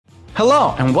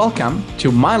Hello and welcome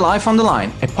to My Life on the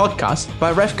Line, a podcast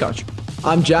by Ref Coach.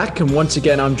 I'm Jack, and once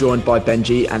again I'm joined by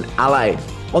Benji and Ale.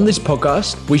 On this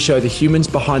podcast, we show the humans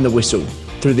behind the whistle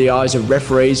through the eyes of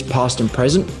referees past and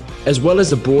present, as well as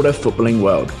the broader footballing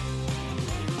world.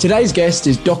 Today's guest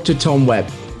is Dr. Tom Webb.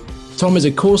 Tom is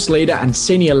a course leader and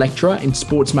senior lecturer in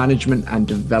sports management and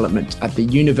development at the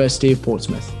University of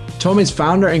Portsmouth. Tom is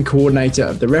founder and coordinator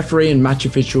of the Referee and Match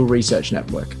Official Research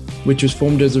Network, which was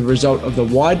formed as a result of the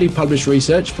widely published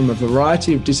research from a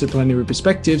variety of disciplinary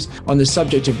perspectives on the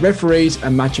subject of referees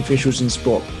and match officials in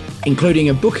sport, including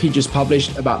a book he just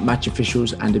published about match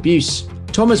officials and abuse.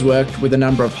 Tom has worked with a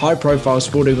number of high-profile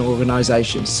sporting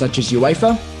organisations such as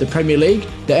UEFA, the Premier League,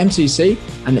 the MCC,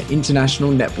 and the International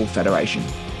Netball Federation.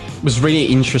 It was really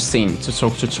interesting to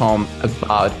talk to Tom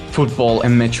about football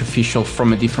and match official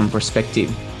from a different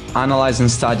perspective. Analyze and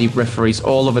study referees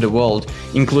all over the world,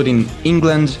 including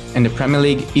England and the Premier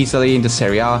League, Italy in the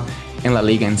Serie A, and La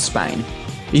Liga in Spain.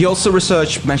 He also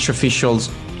researched match officials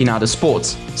in other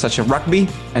sports, such as rugby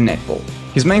and netball.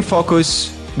 His main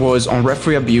focus was on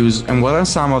referee abuse and what are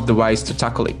some of the ways to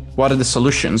tackle it. What are the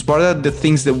solutions? What are the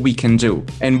things that we can do?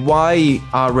 And why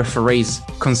are referees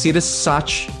considered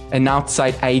such an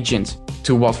outside agent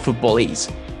to what football is,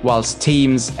 whilst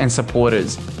teams and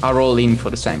supporters are all in for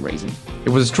the same reason? It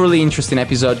was a truly interesting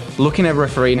episode, looking at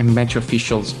refereeing and match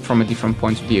officials from a different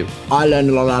point of view. I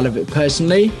learned a lot out of it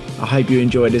personally. I hope you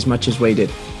enjoyed as much as we did.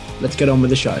 Let's get on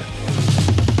with the show.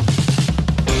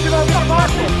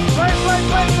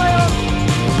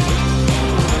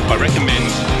 I recommend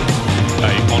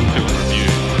a on-field review.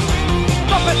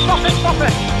 Stop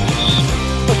it!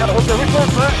 Look at the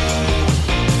reverse.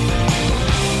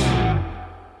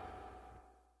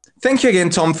 Thank you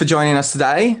again, Tom, for joining us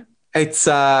today. It's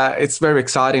very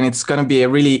exciting. It's going to be a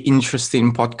really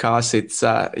interesting podcast. It's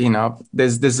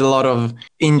there's a lot of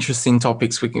interesting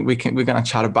topics we're going to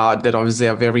chat about that obviously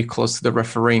are very close to the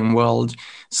refereeing world.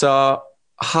 So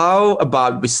how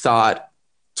about we start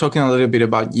talking a little bit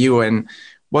about you, and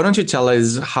why don't you tell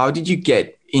us, how did you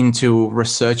get into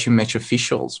researching match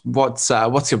officials? What's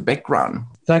your background?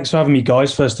 Thanks for having me,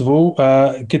 guys, first of all.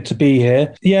 Good to be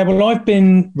here. Yeah, well, I've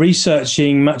been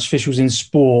researching match officials in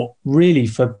sport really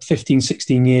for 15,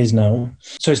 16 years now.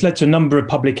 So it's led to a number of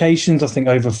publications, I think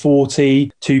over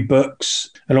 40, 2 books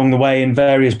along the way, and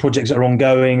various projects that are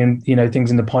ongoing and,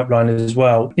 things in the pipeline as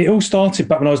well. It all started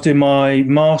back when I was doing my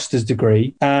master's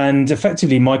degree, and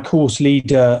effectively my course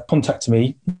leader contacted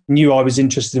me, knew I was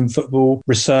interested in football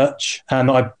research,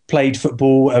 and I played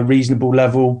football at a reasonable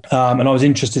level, and I was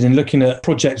interested in looking at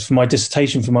projects for my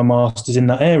dissertation for my master's in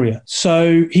that area.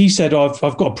 So he said, I've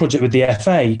got a project with the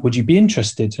FA, would you be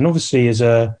interested? And obviously as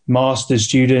a master's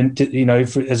student,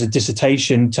 as a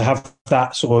dissertation, to have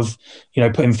that sort of,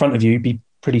 put in front of you, be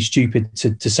pretty stupid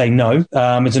to say no.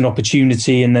 It's an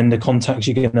opportunity, and then the contacts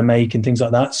you're going to make and things like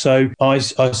that. So I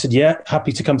said, yeah,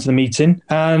 happy to come to the meeting.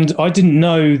 And I didn't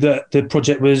know that the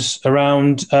project was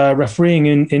around refereeing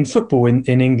in football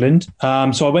in England.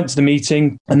 So I went to the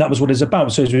meeting, and that was what it's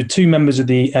about. So it was 2 members of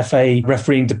the FA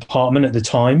refereeing department at the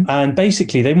time. And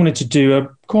basically they wanted to do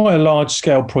quite a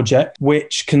large-scale project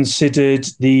which considered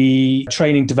the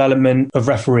training development of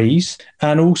referees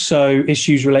and also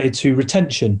issues related to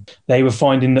retention. They were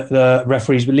finding that the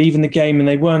referees were leaving the game and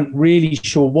they weren't really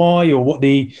sure why or what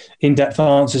the in-depth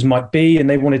answers might be, and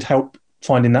they wanted help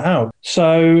finding that out.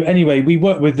 So anyway, we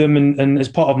worked with them, and as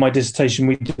part of my dissertation,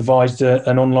 we devised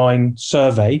an online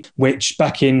survey, which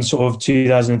back in sort of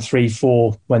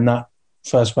 2003-04, when that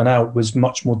first went out, was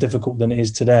much more difficult than it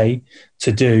is today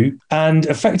to do. And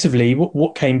effectively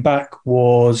what came back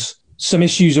was some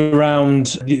issues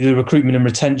around the recruitment and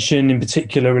retention, in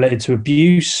particular related to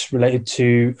abuse, related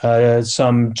to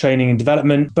some training and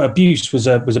development. But abuse was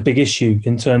a big issue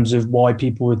in terms of why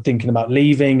people were thinking about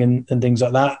leaving and things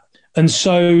like that. And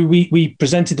so we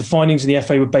presented the findings, and the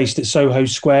FA were based at Soho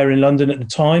Square in London at the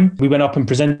time. We went up and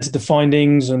presented the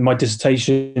findings, and my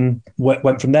dissertation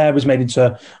went from there, was made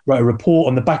into wrote a report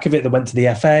on the back of it that went to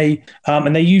the FA.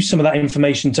 And they used some of that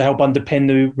information to help underpin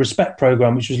the Respect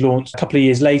programme, which was launched a couple of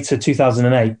years later,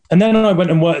 2008. And then I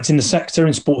went and worked in the sector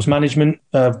in sports management,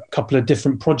 a couple of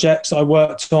different projects I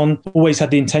worked on. Always had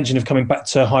the intention of coming back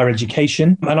to higher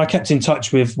education. And I kept in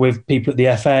touch with people at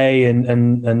the FA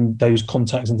and those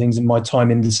contacts and things in my time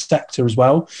in the sector as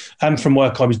well, and from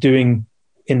work I was doing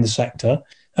in the sector.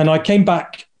 And I came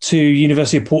back to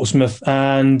University of Portsmouth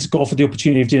and got offered the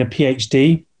opportunity of doing a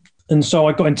PhD. And so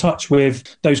I got in touch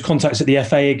with those contacts at the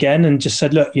FA again and just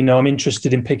said, look, I'm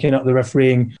interested in picking up the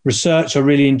refereeing research. I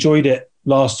really enjoyed it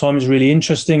last time is really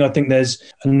interesting. I think there's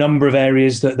a number of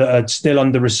areas that are still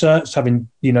under research, having,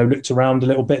 looked around a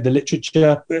little bit of the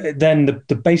literature. Then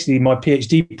basically my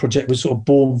PhD project was sort of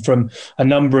born from a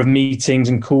number of meetings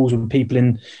and calls with people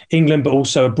in England, but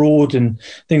also abroad and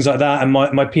things like that. And my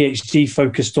PhD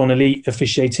focused on elite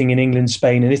officiating in England,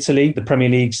 Spain and Italy, the Premier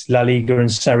Leagues, La Liga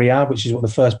and Serie A, which is what the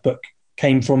first book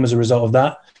came from as a result of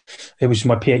that. It was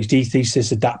my PhD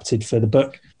thesis adapted for the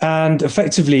book. And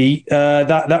effectively,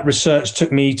 that research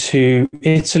took me to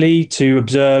Italy to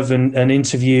observe and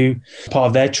interview part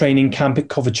of their training camp at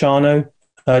Coverciano,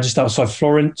 just outside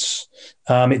Florence.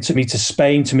 It took me to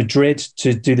Spain, to Madrid,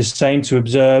 to do the same, to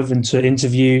observe and to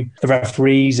interview the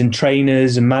referees and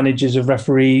trainers and managers of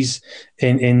referees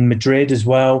in Madrid as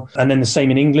well. And then the same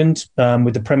in England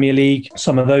with the Premier League,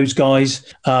 some of those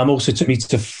guys. Also took me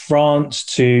to France,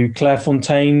 to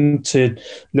Clairefontaine, to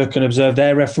look and observe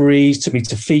their referees. Took me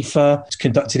to FIFA,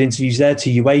 conducted interviews there,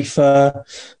 to UEFA.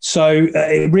 So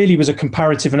it really was a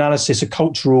comparative analysis, a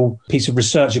cultural piece of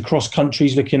research across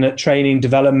countries, looking at training,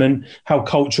 development, how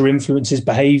culture influences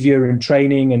behaviour and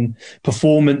training and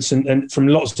performance, and from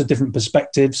lots of different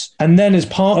perspectives. And then as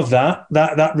part of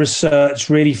that research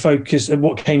really focused, and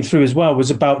what came through as well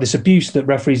was about this abuse that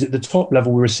referees at the top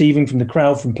level were receiving from the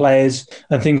crowd, from players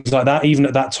and things like that, even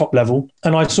at that top level.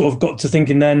 And I sort of got to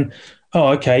thinking then, oh,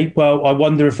 okay, well, I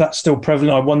wonder if that's still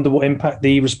prevalent. I wonder what impact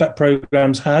the Respect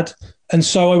programmes had. And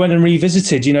so I went and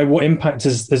revisited, what impact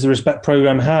has the Respect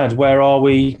programme had? Where are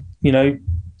we,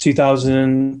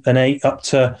 2008 up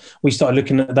to, we started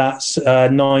looking at that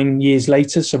 9 years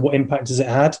later. So what impact has it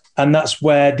had? And that's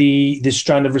where the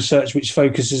strand of research which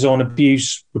focuses on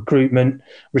abuse, recruitment,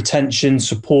 retention,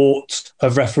 support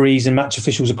of referees and match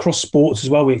officials across sports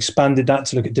as well. We expanded that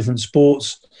to look at different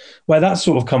sports, where that's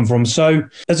sort of come from. So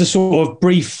there's a sort of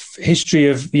brief history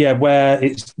of where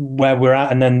we're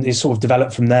at, and then it's sort of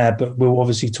developed from there. But we'll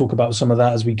obviously talk about some of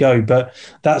that as we go. But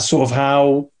that's sort of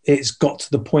how it's got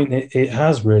to the point it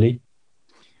has, really.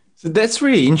 So that's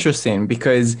really interesting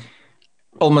because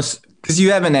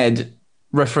you haven't had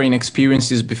refereeing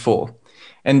experiences before,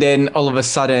 and then all of a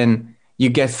sudden you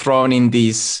get thrown in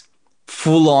this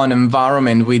full-on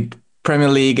environment with Premier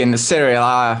League and the Serie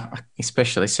A,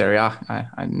 especially Serie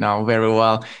A, I know very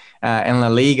well, and La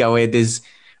Liga, where there's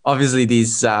obviously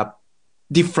this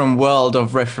different world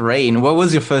of refereeing. What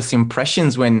was your first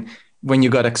impressions when you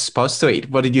got exposed to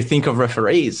it? What did you think of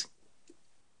referees?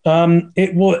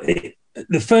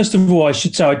 First of all, I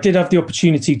should say I did have the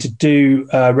opportunity to do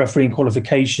refereeing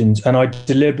qualifications, and I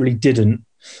deliberately didn't.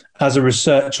 As a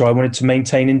researcher, I wanted to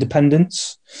maintain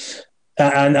independence.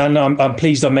 And I'm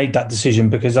pleased I made that decision,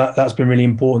 because that's been really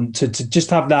important to just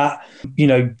have that,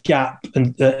 gap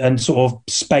and sort of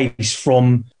space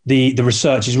from the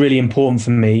research is really important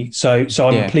for me. So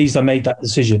I'm pleased I made that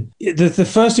decision. The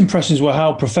first impressions were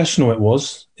how professional it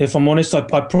was. If I'm honest,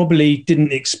 I probably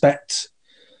didn't expect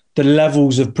the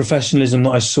levels of professionalism that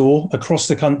I saw across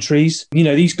the countries.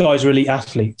 These guys are elite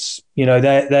athletes.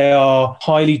 They are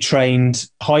highly trained,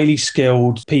 highly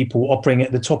skilled people operating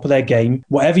at the top of their game.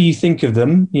 Whatever you think of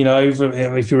them,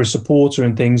 if you're a supporter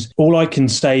and things, all I can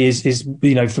say is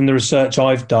from the research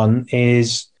I've done,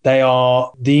 is they are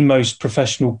the most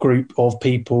professional group of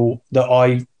people that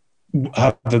I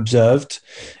have observed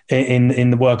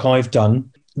in the work I've done.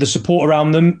 The support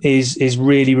around them is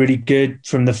really, really good,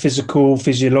 from the physical,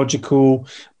 physiological,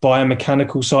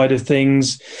 biomechanical side of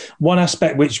things. One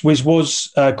aspect which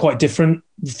was quite different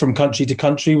from country to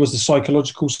country was the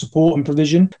psychological support and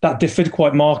provision. That differed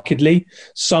quite markedly.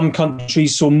 Some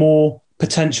countries saw more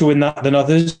potential in that than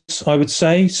others, I would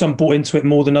say. Some bought into it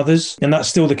more than others, and that's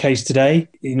still the case today.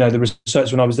 The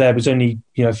research when I was there was only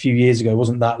a few years ago, it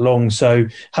wasn't that long, so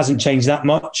hasn't changed that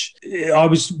much. I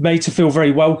was made to feel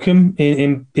very welcome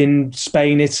in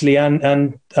Spain, Italy,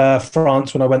 and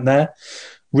France when I went there.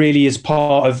 Really, as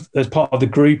part of the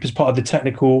group, as part of the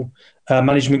technical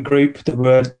management group that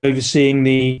were overseeing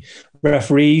the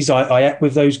referees, I ate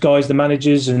with those guys, the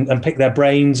managers, and picked their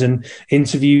brains and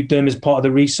interviewed them as part of the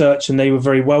research, and they were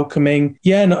very welcoming.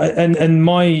 And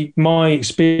my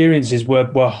experiences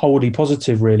were wholly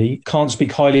positive, really. Can't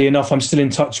speak highly enough. I'm still in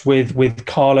touch with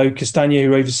Carlo Castagna,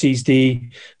 who oversees the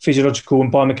physiological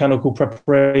and biomechanical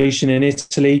preparation in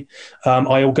Italy.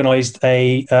 I organised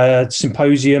a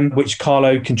symposium which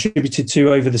Carlo contributed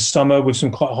to over the summer with some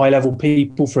quite high-level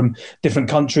people from different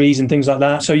countries and things like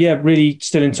that. So really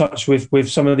still in touch with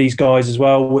some of these guys as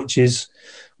well, which is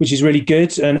really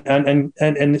good, and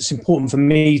it's important for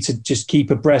me to just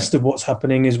keep abreast of what's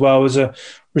happening as well as a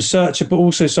researcher, but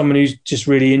also someone who's just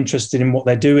really interested in what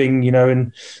they're doing,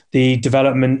 and the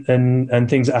development and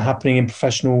things that are happening in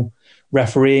professional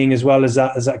refereeing, as well as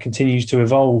that continues to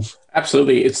evolve.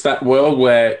 Absolutely. It's that world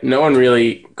where no one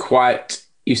really quite,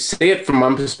 you see it from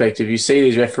one perspective. You see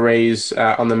these referees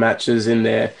on the matches in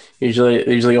there,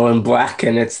 usually all in black,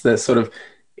 and it's the sort of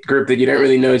group that you don't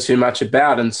really know too much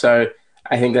about. And so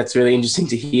I think that's really interesting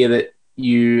to hear that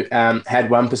you had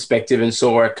one perspective and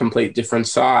saw a complete different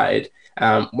side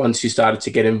once you started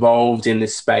to get involved in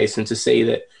this space, and to see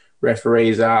that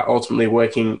referees are ultimately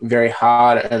working very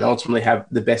hard and ultimately have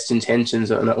the best intentions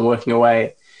and are working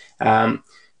away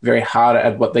very hard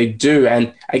at what they do.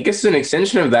 And I guess as an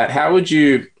extension of that, how would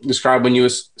you describe, when you were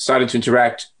starting to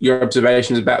interact, your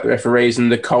observations about the referees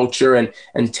and the culture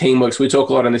and teamwork? So we talk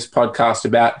a lot on this podcast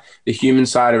about the human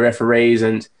side of referees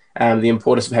and the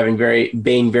importance of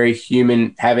being very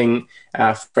human, having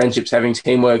friendships, having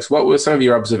teamworks. What were some of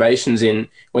your observations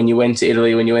when you went to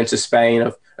Italy, when you went to Spain,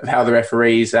 of how the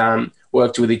referees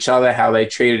worked with each other, how they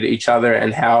treated each other,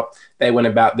 and how they went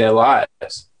about their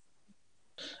lives?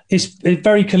 It's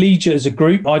very collegiate as a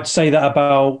group. I'd say that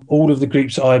about all of the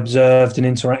groups that I observed and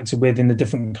interacted with in the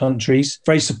different countries.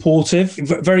 Very supportive,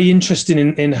 very interesting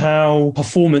in how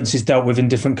performance is dealt with in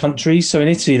different countries. So in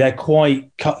Italy, they're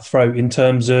quite cutthroat in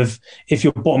terms of, if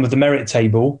you're bottom of the merit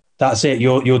table, that's it.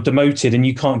 You're demoted and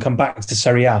you can't come back to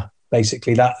Serie A.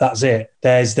 Basically, that's it.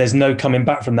 There's no coming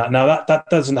back from that. Now, that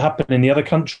doesn't happen in the other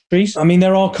countries. I mean,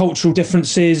 there are cultural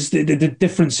differences. The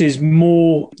difference is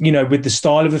more, with the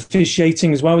style of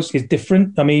officiating as well is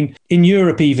different. I mean, in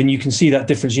Europe even, you can see that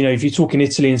difference. If you're talking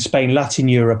Italy and Spain, Latin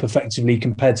Europe, effectively,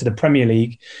 compared to the Premier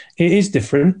League, it is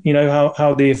different,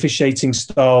 how the officiating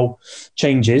style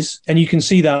changes. And you can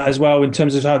see that as well in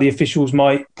terms of how the officials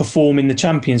might perform in the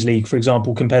Champions League, for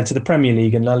example, compared to the Premier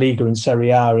League and La Liga and Serie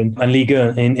A and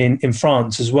Liga in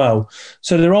France as well.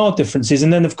 So there are differences.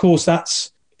 And then, of course,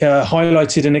 that's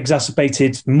highlighted and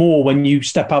exacerbated more when you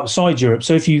step outside Europe.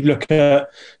 So if you look at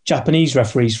Japanese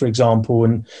referees, for example,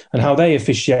 and how they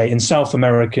officiate, and South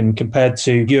American compared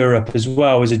to Europe as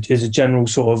well as a general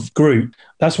sort of group,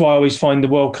 that's why I always find the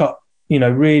World Cup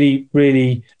really,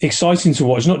 really exciting to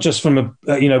watch, not just from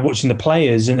watching the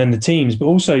players and the teams, but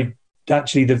also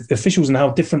actually the officials and how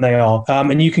different they are.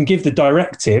 And you can give the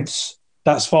directives.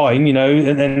 That's fine,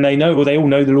 and then they know, or they all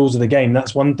know the laws of the game.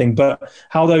 That's one thing. But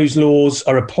how those laws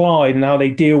are applied and how they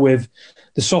deal with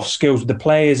the soft skills with the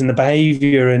players and the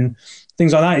behaviour and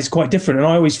things like that is quite different. And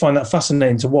I always find that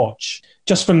fascinating to watch.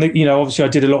 Just from the, obviously I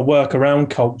did a lot of work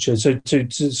around culture. So to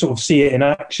sort of see it in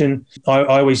action, I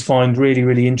always find really,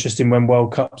 really interesting when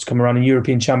World Cups come around, and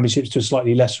European Championships to a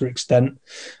slightly lesser extent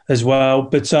as well.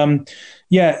 But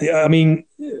I mean,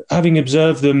 having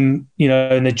observed them,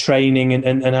 in their training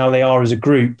and how they are as a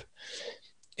group,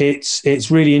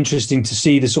 it's really interesting to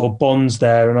see the sort of bonds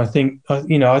there. And I think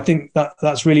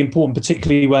that's really important,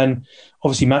 particularly when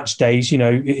obviously match days,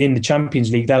 in the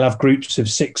Champions League, they'll have groups of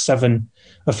 6-7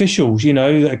 officials,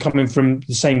 that are coming from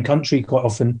the same country quite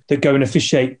often, that go and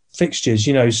officiate fixtures,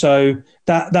 so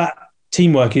that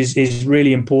teamwork is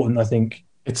really important, I think.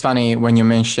 It's funny when you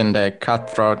mentioned the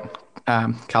cutthroat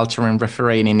culture and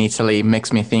refereeing in Italy. It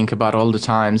makes me think about all the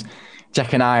times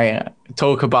Jack and I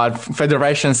talk about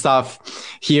federation stuff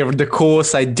here. The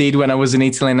course I did when I was in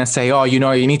Italy, and I say,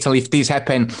 in Italy, if this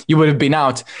happened, you would have been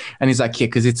out. And he's like, yeah,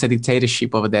 because it's a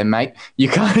dictatorship over there, mate. You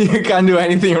can't do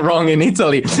anything wrong in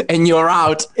Italy and you're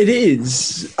out. It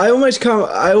is. When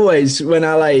Ale,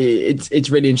 it's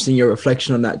really interesting, your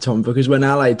reflection on that, Tom, because when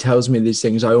Ale tells me these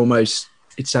things,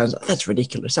 it sounds like that's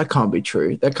ridiculous. That can't be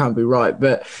true. That can't be right.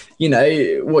 But,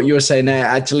 what you're saying there,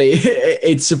 actually,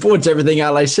 it supports everything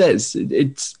Ale says.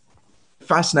 It's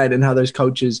fascinating how those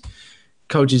cultures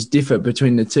differ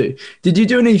between the two. Did you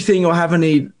do anything or have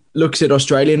any looks at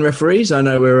Australian referees? I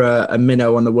know we're a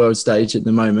minnow on the world stage at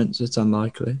the moment, so it's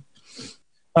unlikely.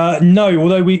 No,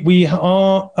 although we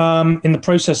are in the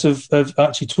process of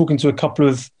actually talking to a couple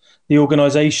of the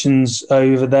organisations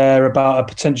over there about a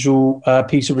potential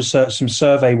piece of research, some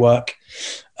survey work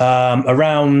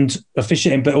around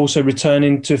officiating, but also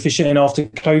returning to officiating after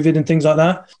COVID and things like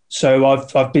that. So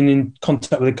I've been in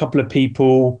contact with a couple of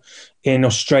people in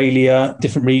Australia,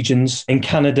 different regions, in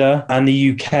Canada and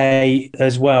the UK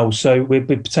as well. So we're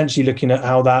potentially looking at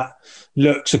how that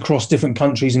looks across different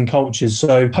countries and cultures.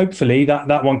 So hopefully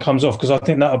that one comes off, because I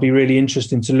think that'll be really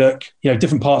interesting to look,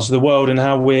 different parts of the world and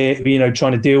how we're,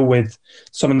 trying to deal with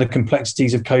some of the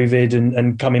complexities of COVID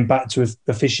and coming back to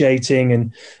officiating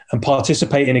and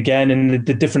participating again, and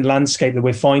the different landscape that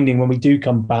we're finding when we do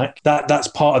come back. That's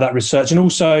part of that research. And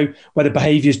also whether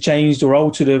behaviour's changed or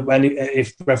altered, and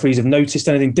if referees have noticed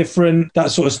anything different, that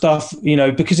sort of stuff,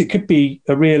 because it could be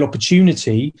a real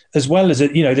opportunity as well as,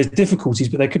 there's difficulties,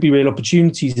 but there could be real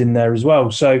opportunities in there as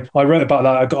well. So I wrote about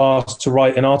that. I got asked to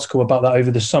write an article about that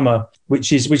over the summer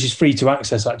which is free to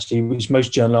access actually, which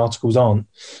most journal articles aren't,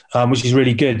 which is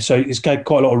really good. So it's got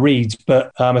quite a lot of reads,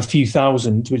 but a few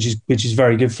thousand, which is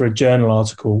very good for a journal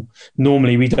article.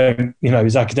 Normally we don't,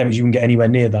 as academics, you wouldn't get anywhere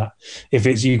near that if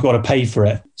it's you've got to pay for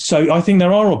it. So I think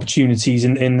there are opportunities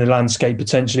in the landscape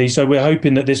potentially. So we're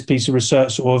hoping that this piece of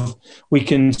research we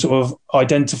can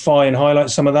identify and highlight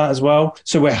some of that as well.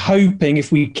 So we're hoping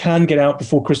if we can get out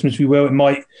before Christmas, we will. It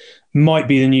might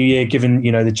be the new year, given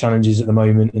the challenges at the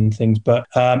moment and things. But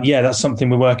that's something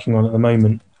we're working on at the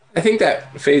moment. I think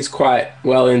that feeds quite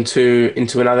well into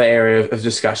another area of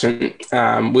discussion.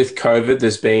 With COVID,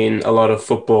 there's been a lot of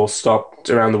football stopped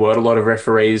around the world. A lot of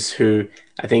referees who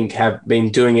I think have been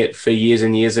doing it for years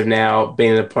and years have now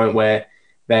been at a point where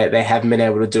they haven't been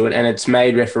able to do it, and it's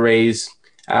made referees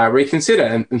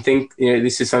reconsider and think,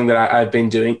 this is something that I've been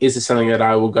doing. Is this something that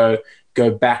I will go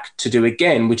back to do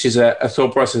again? Which is a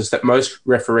thought process that most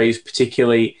referees,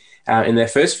 particularly in their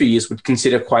first few years, would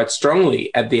consider quite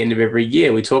strongly at the end of every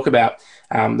year. We talk about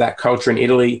that culture in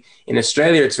Italy. In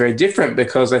Australia, it's very different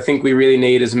because I think we really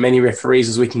need as many referees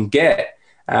as we can get.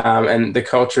 And the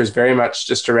culture is very much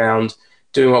just around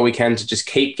doing what we can to just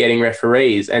keep getting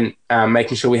referees and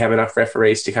making sure we have enough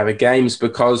referees to cover games,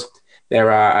 because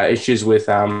there are issues with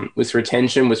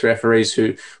retention, with referees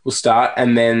who will start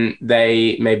and then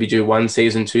they maybe do 1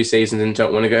 season, 2 seasons and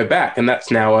don't want to go back. And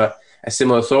that's now a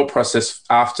similar thought process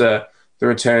after the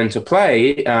return to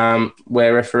play,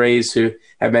 where referees who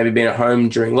have maybe been at home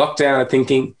during lockdown are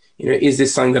thinking, is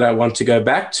this something that I want to go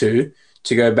back to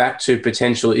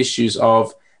potential issues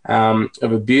of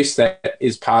abuse that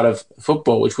is part of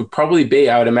football, which would probably be,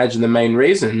 I would imagine, the main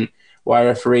reason why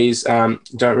referees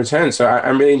don't return. So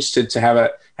I'm really interested to have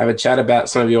a chat about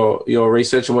some of your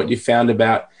research and what you found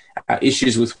about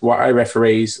issues with why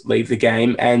referees leave the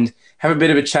game, and have a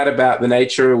bit of a chat about the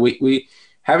nature. We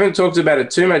haven't talked about it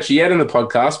too much yet in the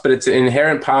podcast, but it's an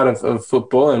inherent part of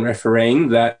football and refereeing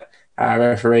that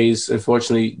referees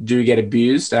unfortunately do get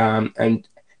abused and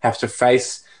have to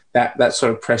face that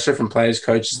sort of pressure from players,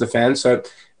 coaches, the fans. So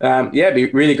it'd be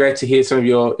really great to hear some of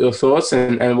your thoughts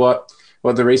and what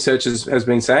the research has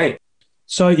been saying.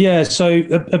 So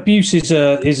abuse is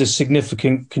a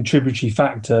significant contributory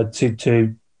factor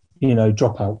to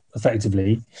dropout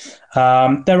effectively.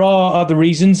 There are other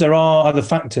reasons, there are other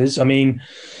factors. I mean,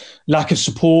 lack of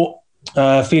support,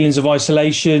 feelings of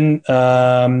isolation,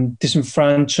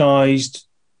 disenfranchised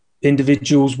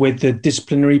individuals with the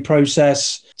disciplinary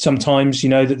process. Sometimes,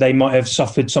 that they might have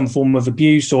suffered some form of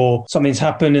abuse or something's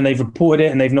happened and they've reported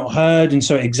it and they've not heard. And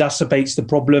so it exacerbates the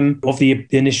problem of the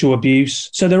initial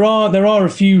abuse. So there are a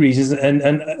few reasons,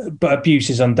 but abuse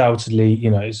is undoubtedly,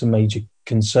 it's a major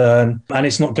concern and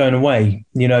it's not going away,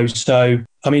 So,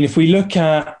 I mean, if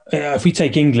we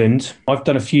take England, I've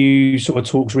done a few sort of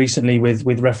talks recently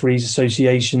with referees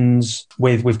associations,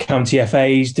 with county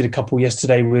FAs, did a couple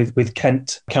yesterday with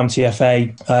Kent County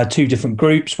FA, 2 different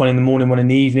groups, one in the morning, one in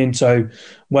the evening. So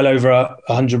well over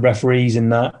 100 referees in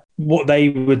that. What they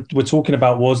were talking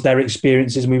about was their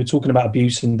experiences, and we were talking about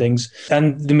abuse and things.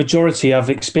 And the majority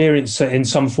have experienced it in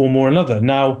some form or another.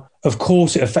 Now, of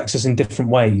course, it affects us in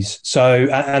different ways. So,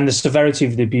 and the severity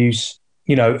of the abuse,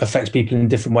 affects people in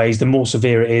different ways. The more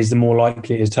severe it is, the more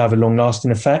likely it is to have a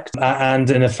long-lasting effect, and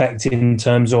an effect in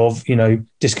terms of,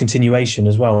 discontinuation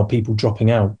as well, people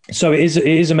dropping out. So it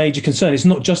is a major concern. It's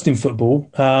not just in football.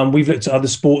 We've looked at other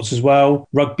sports as well.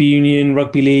 Rugby union,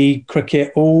 rugby league,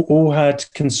 cricket, all had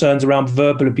concerns around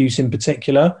verbal abuse in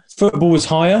particular. Football was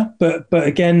higher, but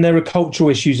again, there are cultural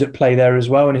issues at play there as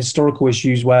well, and historical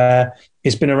issues where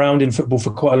it's been around in football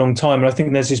for quite a long time. And I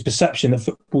think there's this perception that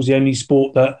football's the only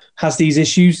sport that has these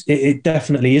issues. It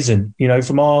definitely isn't.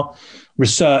 From our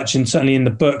research, and certainly in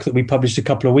the book that we published a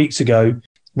couple of weeks ago,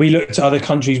 we looked at other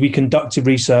countries. We conducted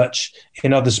research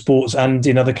in other sports and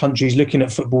in other countries looking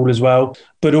at football as well,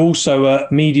 but also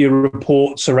media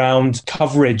reports around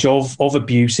coverage of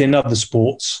abuse in other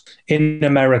sports, in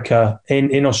America,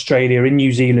 in Australia, in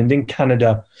New Zealand, in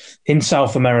Canada, in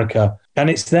South America. And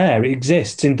it's there, it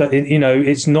exists.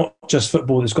 It's not just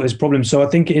football that's got this problem. So I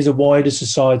think it is a wider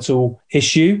societal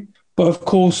issue. But of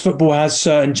course, football has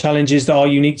certain challenges that are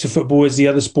unique to football, as the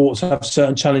other sports have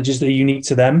certain challenges that are unique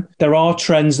to them. There are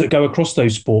trends that go across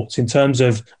those sports in terms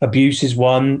of abuse is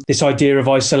one. This idea of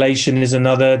isolation is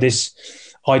another. This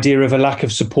idea of a lack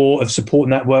of support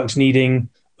networks needing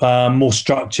more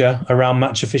structure around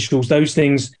match officials. Those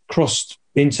things crossed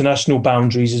international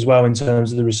boundaries as well in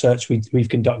terms of the research we've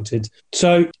conducted.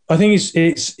 So I think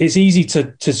it's easy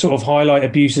to sort of highlight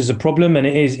abuse as a problem, and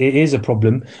it is a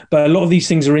problem. But a lot of these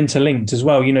things are interlinked as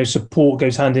well. Support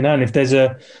goes hand in hand. If there's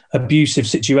a abusive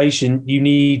situation, you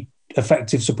need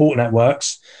effective support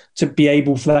networks to be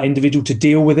able for that individual to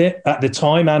deal with it at the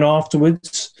time and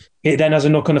afterwards. It then has a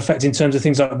knock-on effect in terms of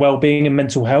things like well-being and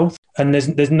mental health. And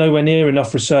there's nowhere near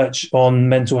enough research on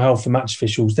mental health for match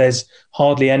officials. There's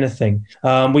hardly anything.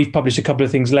 We've published a couple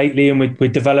of things lately, and we're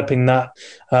developing that.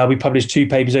 We published 2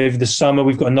 papers over the summer.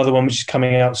 We've got another one which is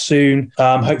coming out soon.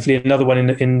 Hopefully another one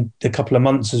in a couple of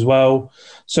months as well.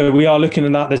 So we are looking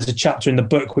at that. There's a chapter in the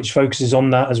book which focuses on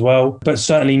that as well. But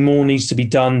certainly more needs to be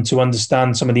done to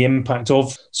understand some of the impact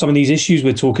of some of these issues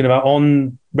we're talking about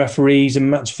on referees and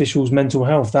match officials' mental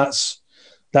health. That's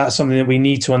something that we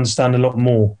need to understand a lot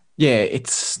more. Yeah,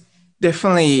 it's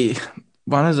definitely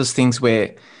one of those things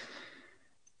where,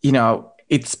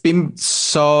 it's been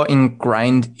so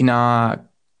ingrained in our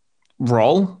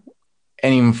role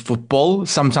and in football.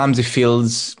 Sometimes it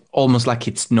feels almost like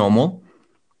it's normal.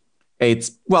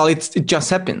 It just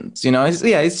happens,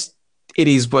 it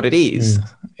is what it is.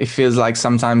 It feels like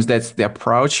sometimes that's the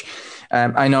approach.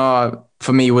 I know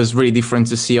for me, it was really different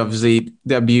to see, obviously,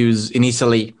 the abuse in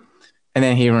Italy. And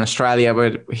then here in Australia,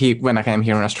 when I came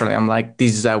here in Australia, I'm like,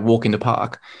 this is a walk in the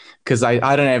park. Because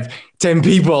I don't have 10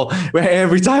 people where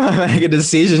every time I make a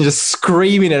decision, just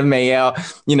screaming at me. I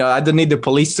don't need the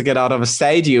police to get out of a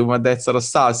stadium or that sort of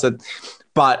stuff. So,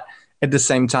 but at the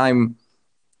same time,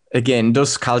 again,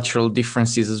 those cultural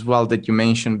differences as well that you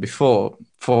mentioned before,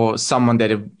 for someone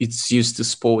that it's used to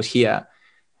sport here,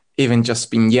 even just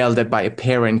being yelled at by a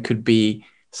parent could be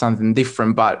something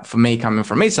different. But for me, coming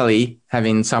from Italy,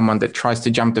 having someone that tries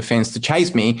to jump the fence to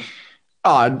chase me,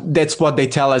 that's what they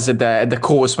tell us at the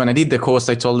course. When I did the course,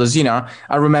 they told us,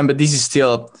 I remember this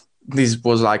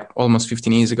was like almost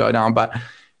 15 years ago now, but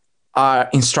our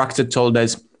instructor told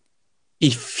us,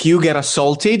 if you get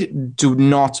assaulted, do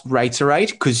not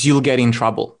reiterate because you'll get in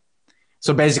trouble.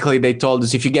 So basically they told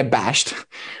us, if you get bashed,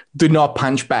 do not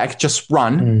punch back, just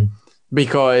run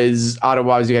because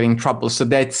otherwise you get in trouble. So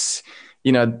that's,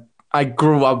 I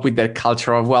grew up with that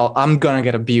culture of, well, I'm going to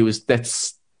get abused.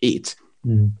 That's it.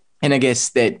 And I guess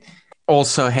that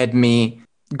also had me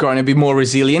growing a bit more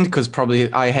resilient because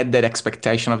probably I had that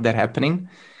expectation of that happening,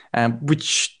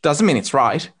 which doesn't mean it's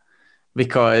right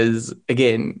because,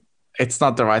 again, it's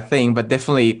not the right thing. But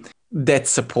definitely that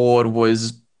support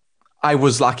I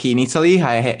was lucky in Italy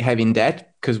having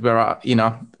that because we're,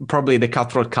 probably the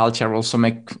cutthroat culture also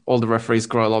make all the referees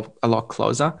grow a lot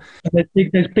closer. There's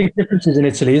big differences in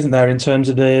Italy, isn't there, in terms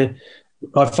of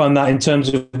I found that in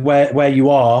terms of where you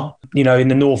are, in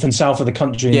the north and south of the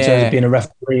country in terms of being a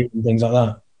referee and things like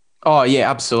that. Oh,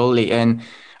 yeah, absolutely. And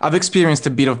I've experienced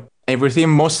a bit of everything,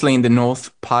 mostly in the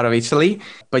north part of Italy.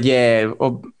 But yeah,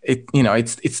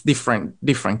 it's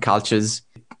different cultures,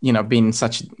 being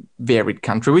such a varied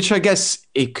country, which I guess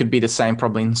it could be the same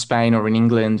probably in Spain or in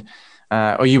England,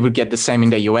 or you would get the same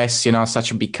in the US,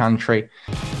 such a big country.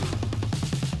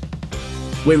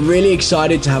 We're really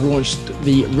excited to have launched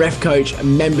the Ref Coach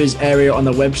members area on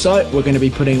the website. We're going to be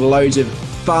putting loads of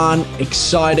fun,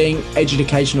 exciting,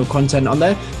 educational content on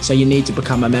there. So you need to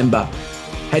become a member.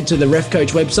 Head to the Ref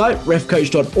Coach website,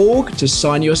 refcoach.org, to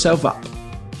sign yourself up.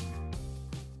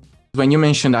 When you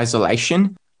mentioned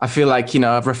isolation, I feel like,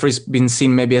 referees been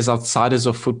seen maybe as outsiders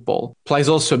of football. Plays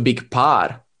also a big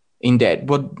part in that.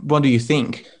 What do you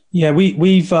think? Yeah,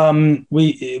 we found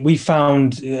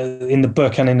in the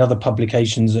book and in other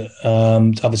publications,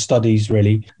 other studies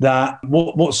really, that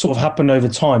what sort of happened over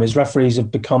time is referees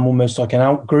have become almost like an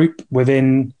out group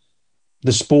within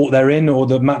the sport they're in, or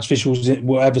the match officials,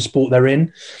 whatever sport they're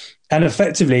in, and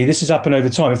effectively this has happened over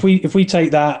time. If we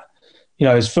take that,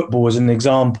 as football as an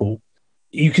example,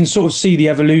 you can sort of see the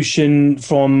evolution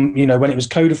from, when it was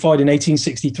codified in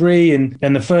 1863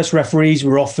 and the first referees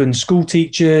were often school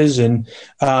teachers and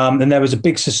there was a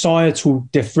big societal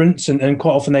difference and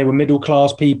quite often they were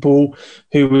middle-class people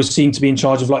who were seen to be in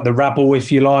charge of like the rabble,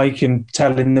 if you like, and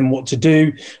telling them what to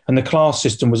do. And the class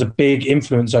system was a big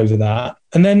influence over that.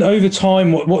 And then over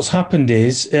time, what's happened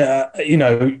is,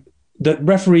 that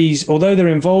referees, although they're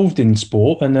involved in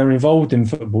sport and they're involved in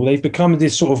football, they've become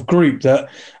this sort of group that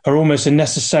are almost a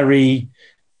necessary,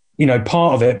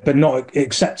 part of it, but not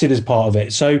accepted as part of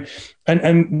it. So,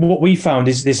 and what we found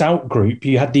is this out group,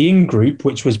 you had the in group,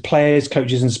 which was players,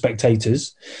 coaches and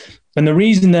spectators. And the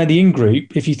reason they're the in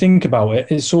group, if you think about it,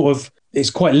 it's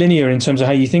quite linear in terms of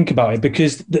how you think about it,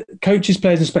 because the coaches,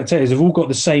 players and spectators have all got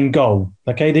the same goal.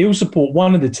 Okay. They all support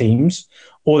one of the teams,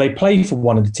 or they play for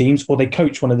one of the teams, or they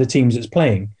coach one of the teams that's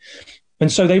playing.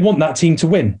 And so they want that team to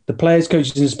win. The players,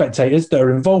 coaches and spectators that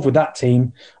are involved with that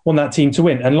team want that team to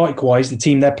win. And likewise, the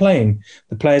team they're playing,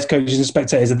 the players, coaches and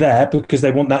spectators are there because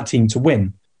they want that team to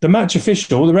win. The match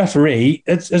official, the referee,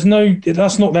 that's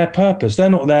not their purpose. They're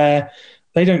not there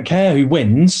They don't care who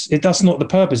wins. That's not the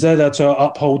purpose. They're there to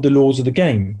uphold the laws of the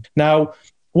game. Now,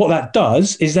 what that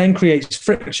does is then creates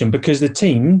friction, because the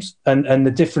teams and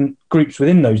the different groups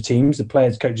within those teams, the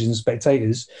players, coaches and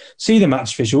spectators, see the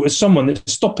match official as someone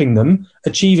that's stopping them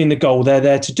achieving the goal they're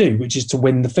there to do, which is to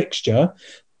win the fixture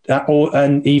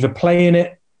and either play in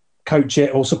it, coach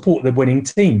it or support the winning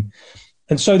team.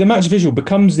 And so the match official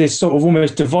becomes this sort of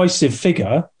almost divisive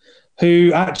figure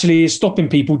who actually is stopping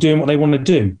people doing what they want to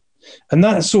do. And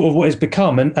that's sort of what it's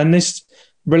become. And this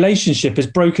relationship has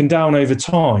broken down over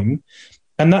time,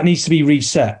 and that needs to be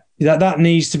reset. That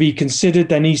needs to be considered.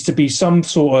 There needs to be some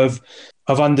sort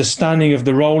of understanding of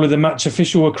the role of the match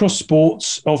official across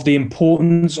sports, of the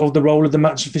importance of the role of the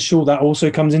match official. That also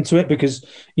comes into it, because,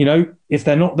 if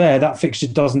they're not there, that fixture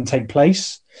doesn't take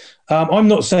place. I'm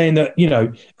not saying that,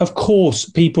 of course,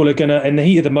 people are going to, in the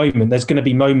heat of the moment, there's going to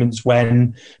be moments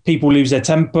when people lose their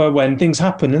temper, when things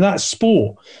happen, and that's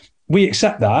sport. We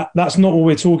accept that. That's not what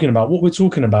we're talking about. What we're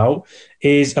talking about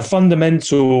is a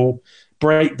fundamental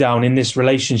breakdown in this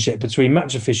relationship between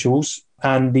match officials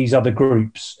and these other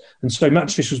groups. And so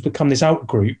match officials become this out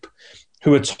group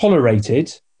who are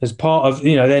tolerated as part of,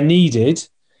 they're needed,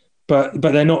 but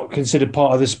they're not considered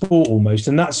part of the sport almost.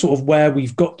 And that's sort of where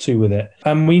we've got to with it.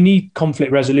 And we need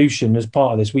conflict resolution as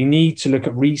part of this. We need to look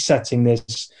at resetting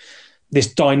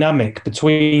this dynamic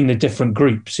between the different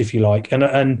groups, if you like.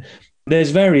 And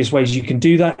there's various ways you can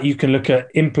do that. You can look at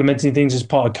implementing things as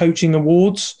part of coaching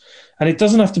awards. And it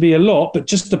doesn't have to be a lot, but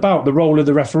just about the role of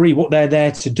the referee, what they're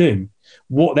there to do,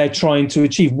 what they're trying to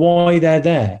achieve, why they're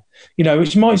there,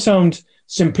 which might sound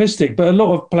simplistic, but a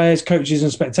lot of players, coaches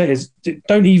and spectators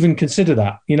don't even consider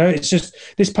that. It's just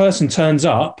this person turns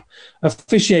up,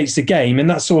 officiates the game, and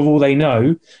that's sort of all they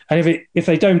know. And if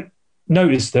they don't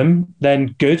notice them,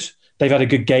 then good. They've had a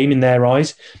good game in their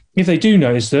eyes. If they do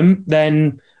notice them,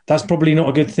 then that's probably not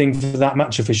a good thing for that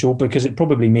match official, because it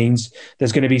probably means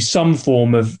there's going to be some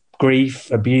form of grief,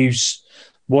 abuse,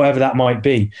 whatever that might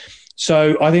be.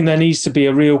 So I think there needs to be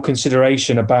a real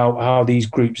consideration about how these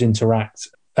groups interact.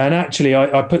 And actually,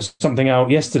 I put something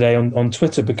out yesterday on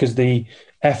Twitter, because the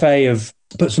FA have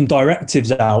put some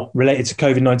directives out related to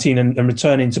COVID-19 and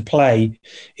returning to play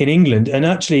in England. And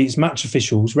actually, it's match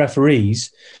officials,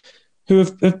 referees, who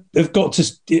have got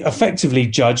to effectively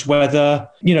judge whether,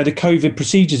 the COVID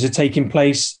procedures are taking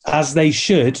place as they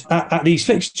should at these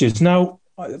fixtures. Now,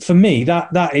 for me,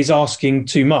 that is asking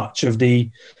too much of the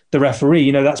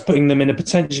referee. That's putting them in a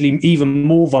potentially even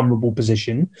more vulnerable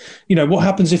position. What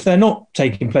happens if they're not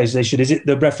taking place as they should? Is it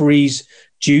the referee's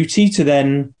duty to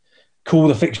then call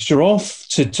the fixture off,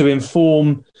 to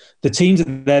inform the teams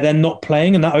that they're then not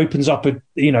playing? And that opens up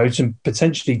some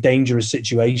potentially dangerous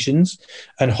situations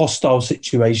and hostile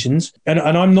situations. And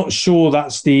I'm not sure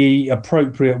that's the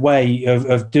appropriate way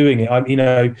of doing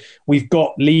it. We've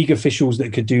got league officials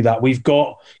that could do that. We've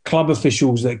got club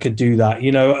officials that could do that,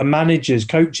 managers,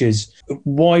 coaches.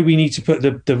 Why we need to put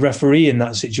the referee in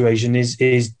that situation is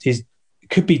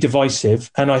could be divisive.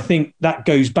 And I think that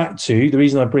goes back to, the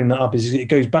reason I bring that up is it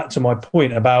goes back to my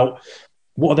point about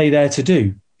what are they there to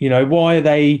do? Why are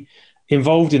they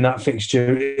involved in that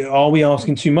fixture? Are we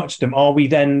asking too much of them? Are we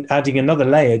then adding another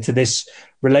layer to this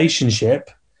relationship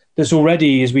that's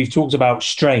already, as we've talked about,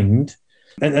 strained?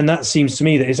 And that seems to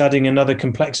me that it's adding another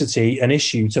complexity and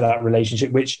issue to that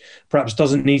relationship, which perhaps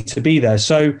doesn't need to be there.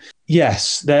 So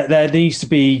yes, there needs to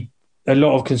be a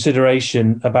lot of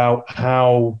consideration about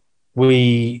how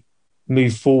we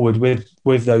move forward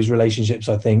with those relationships,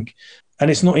 I think.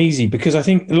 And it's not easy, because I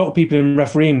think a lot of people in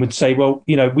refereeing would say, well,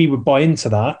 we would buy into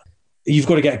that. You've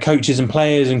got to get coaches and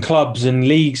players and clubs and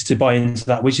leagues to buy into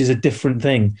that, which is a different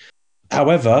thing.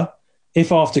 However,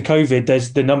 if after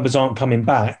COVID the numbers aren't coming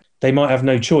back, they might have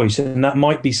no choice. And that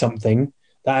might be something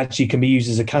that actually can be used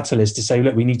as a catalyst to say,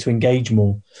 look, we need to engage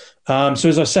more. So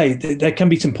as I say, there can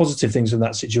be some positive things in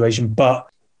that situation, but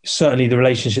certainly the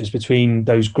relationships between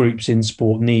those groups in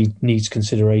sport needs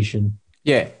consideration.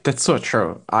 Yeah, that's so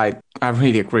true. I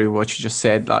really agree with what you just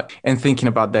said. And thinking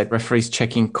about that, referees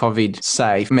checking COVID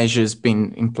safe measures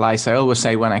being in place. I always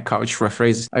say when I coach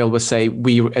referees, I always say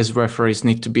we as referees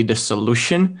need to be the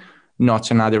solution,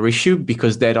 not another issue,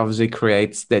 because that obviously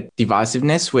creates that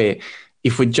divisiveness where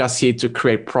if we're just here to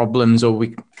create problems or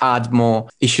we add more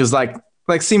issues, like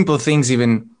simple things,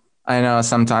 even I know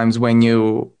sometimes when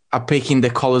you are picking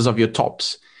the colors of your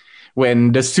tops,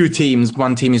 when there's two teams,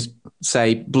 one team is,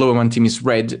 say, blue and one team is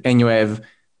red, and you have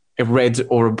a red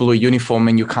or a blue uniform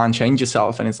and you can't change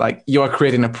yourself. And it's like you are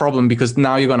creating a problem, because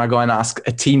now you're going to go and ask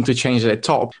a team to change their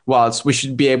top, whilst we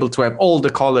should be able to have all the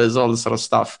colors, all the sort of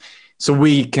stuff. So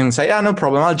we can say, no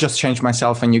problem, I'll just change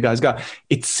myself and you guys go.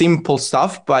 It's simple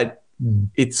stuff, but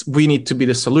we need to be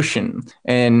the solution.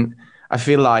 And I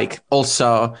feel like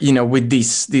also, with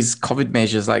these COVID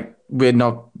measures, like we're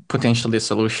not potentially a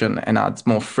solution and adds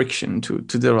more friction to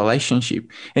the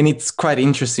relationship. And it's quite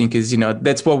interesting because,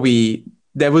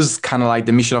 that was kind of like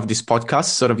the mission of this podcast,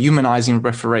 sort of humanizing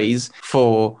referees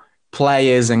for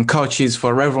players and coaches,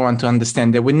 for everyone to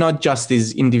understand that we're not just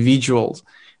these individuals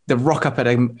that rock up at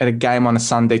a game on a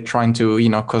Sunday trying to,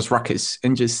 cause ruckus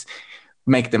and just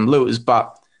make them lose.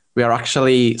 But we are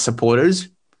actually supporters.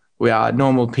 We are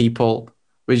normal people.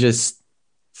 We're just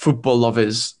football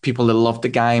lovers, people that love the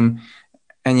game.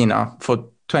 And, for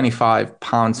 £25,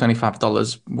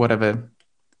 $25, whatever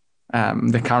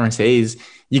the currency is,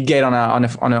 you get on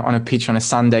a pitch on a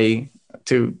Sunday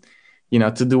to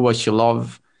do what you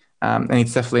love. And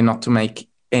it's definitely not to make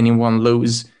anyone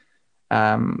lose.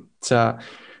 So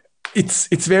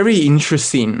it's very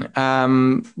interesting.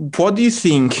 What do you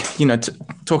think,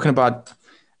 talking about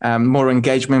more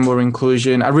engagement, more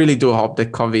inclusion? I really do hope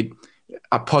that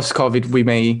post-COVID, we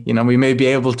may be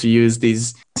able to use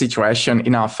this situation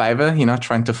in our favor,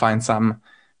 trying to find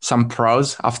some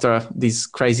pros after this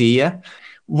crazy year.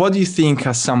 What do you think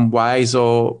are some ways,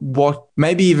 or what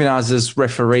maybe even us as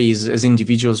referees, as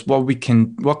individuals, what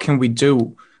can we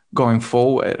do going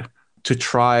forward to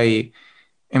try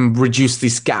and reduce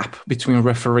this gap between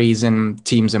referees and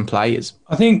teams and players?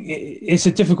 I think it's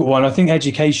a difficult one. I think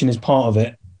education is part of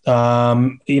it.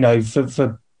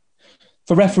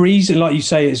 For referees, like you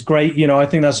say, it's great. I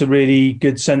think that's a really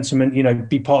good sentiment.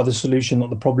 Be part of the solution, not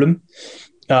the problem.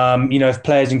 If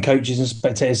players and coaches and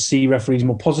spectators see referees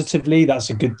more positively, that's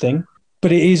a good thing.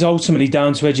 But it is ultimately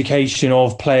down to education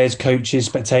of players, coaches,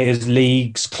 spectators,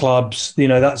 leagues, clubs,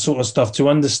 that sort of stuff, to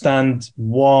understand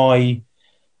why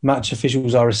match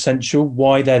officials are essential,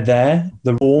 why they're there,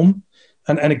 the form.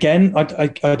 And again,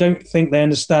 I don't think they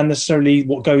understand necessarily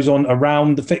what goes on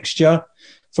around the fixture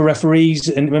for referees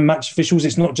and match officials.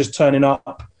 It's not just turning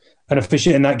up and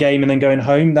officiating that game and then going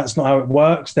home. That's not how it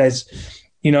works. There's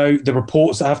the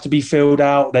reports that have to be filled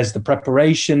out. There's the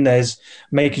preparation. There's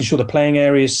making sure the playing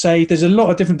area is safe. There's a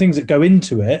lot of different things that go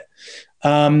into it.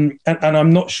 And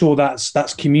I'm not sure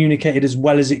that's communicated as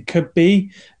well as it could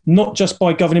be, not just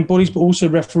by governing bodies, but also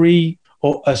referee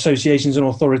or associations and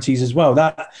authorities as well.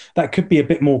 That could be a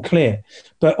bit more clear.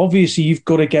 But obviously you've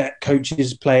got to get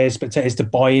coaches, players, spectators to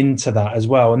buy into that as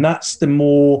well. And that's the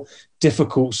more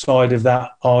difficult side of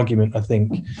that argument, I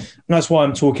think. And that's why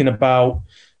I'm talking about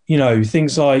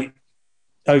things like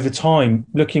over time,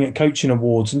 looking at coaching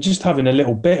awards and just having a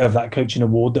little bit of that coaching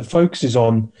award that focuses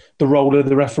on the role of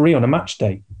the referee on a match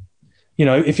day.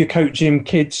 If you're coaching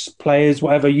kids, players,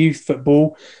 whatever, youth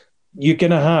football, you're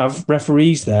going to have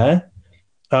referees there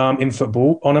in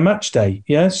football on a match day.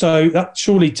 Yeah. So that,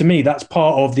 surely to me, that's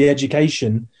part of the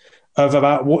education of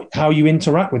about how you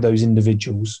interact with those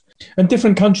individuals. And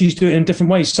different countries do it in different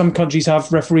ways. Some countries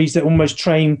have referees that almost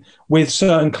train with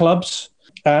certain clubs,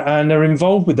 and are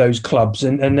involved with those clubs.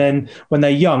 And then when they're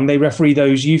young, they referee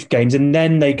those youth games, and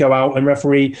then they go out and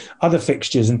referee other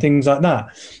fixtures and things like that.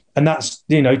 And that's,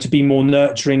 to be more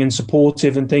nurturing and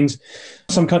supportive and things.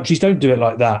 Some countries don't do it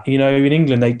like that. In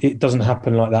England, it doesn't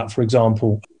happen like that, for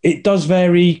example. It does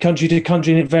vary country to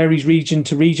country, and it varies region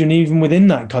to region, even within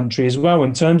that country as well,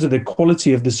 in terms of the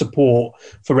quality of the support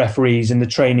for referees and the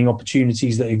training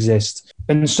opportunities that exist.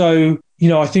 And so,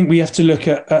 I think we have to look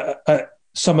at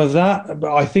some of that,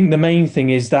 but I think the main thing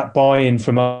is that buy-in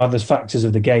from other factors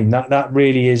of the game. That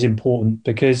really is important,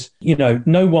 because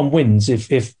no one wins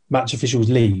if match officials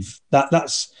leave.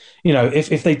 That's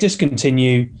if they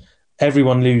discontinue,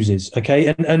 everyone loses.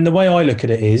 Okay, and the way I look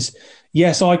at it is,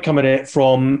 yes, I come at it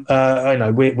from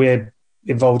we're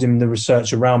involved in the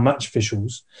research around match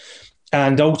officials,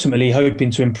 and ultimately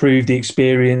hoping to improve the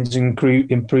experience and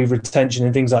improve retention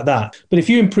and things like that. But if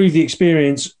you improve the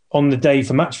experience on the day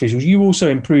for match officials, you also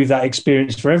improve that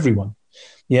experience for everyone.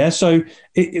 Yeah, so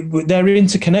they're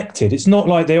interconnected. It's not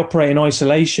like they operate in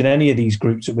isolation, any of these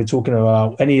groups that we're talking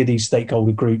about, any of these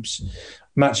stakeholder groups,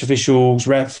 match officials,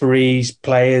 referees,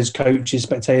 players, coaches,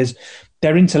 spectators,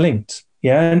 they're interlinked.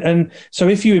 Yeah, and so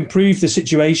if you improve the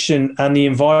situation and the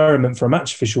environment for a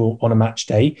match official on a match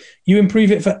day, you improve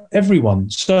it for everyone.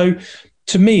 So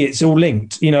to me, it's all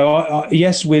linked.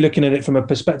 Yes, we're looking at it from a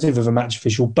perspective of a match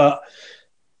official, but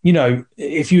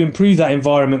if you improve that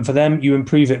environment for them, you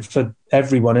improve it for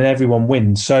everyone, and everyone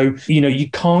wins. So, you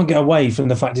can't get away from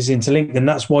the fact it's interlinked. And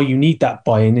that's why you need that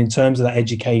buy-in in terms of that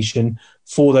education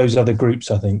for those other groups,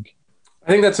 I think.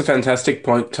 I think that's a fantastic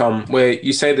point, Tom, where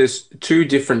you say there's two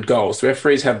different goals.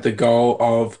 Referees have the goal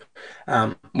of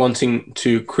wanting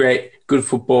to create good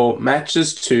football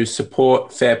matches, to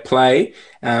support fair play,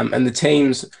 and the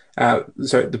teams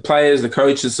So the players, the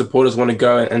coaches, supporters want to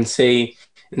go and see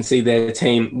their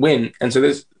team win. And so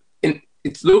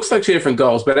it looks like two different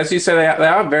goals, but as you say, they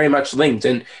are very much linked.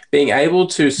 And being able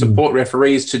to support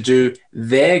referees to do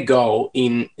their goal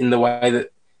in the way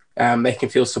that they can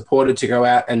feel supported to go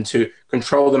out and to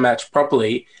control the match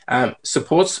properly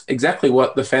supports exactly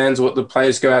what the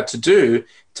players go out to do,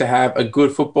 to have a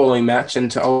good footballing match and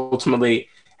to ultimately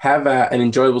have an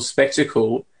enjoyable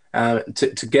spectacle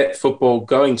to get football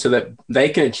going, so that they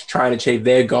can try and achieve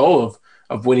their goal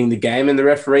of winning the game, and the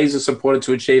referees are supported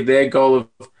to achieve their goal of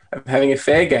having a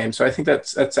fair game. So I think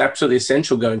that's absolutely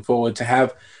essential going forward, to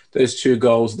have those two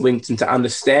goals linked and to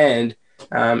understand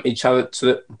each other, so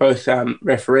that both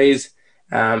referees,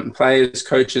 players,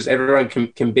 coaches, everyone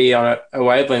can be on a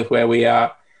wavelength where we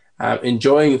are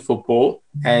enjoying football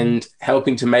and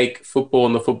helping to make football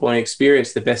and the footballing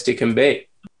experience the best it can be.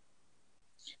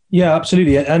 Yeah,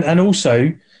 absolutely. And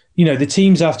also, the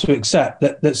teams have to accept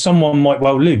that someone might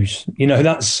well lose.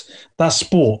 That's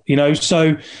sport,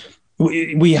 so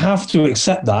we have to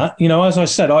accept that. As I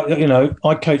said,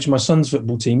 I coach my son's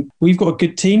football team. We've got a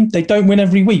good team. They don't win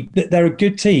every week. They're a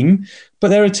good team, but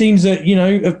there are teams that,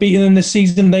 have beaten them this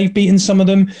season. They've beaten some of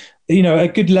them, at a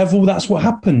good level. That's what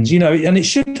happens, and it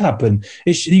should happen.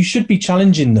 You should be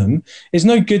challenging them. It's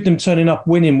no good them turning up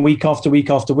winning week after week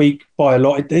after week by a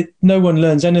lot. No one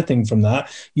learns anything from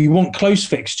that. You want close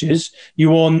fixtures. You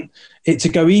want it to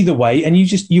go either way, and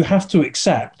you have to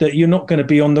accept that you're not going to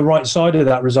be on the right side of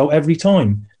that result every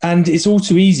time. And it's all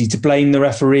too easy to blame the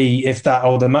referee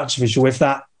or the match official if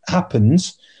that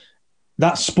happens.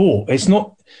 That's sport. It's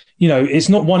not. It's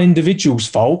not one individual's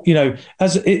fault.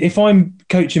 If I'm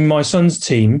coaching my son's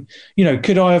team,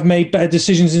 could I have made better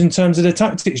decisions in terms of the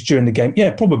tactics during the game? Yeah,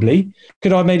 probably.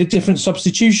 Could I have made a different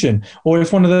substitution? Or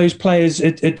if one of those players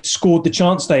had scored the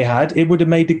chance they had, it would have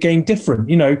made the game different.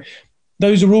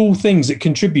 Those are all things that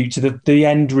contribute to the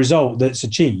end result that's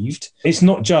achieved. It's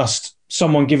not just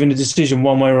someone giving a decision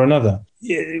one way or another.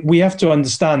 We have to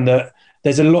understand that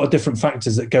there's a lot of different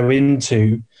factors that go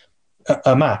into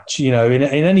a match, in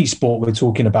any sport we're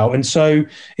talking about. And so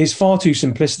it's far too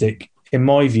simplistic, in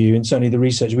my view, and certainly the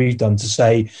research we've done, to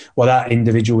say, well, that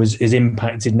individual is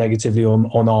impacted negatively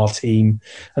on our team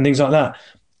and things like that.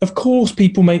 Of course,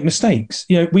 people make mistakes.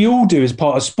 We all do as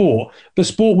part of sport, but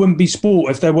sport wouldn't be sport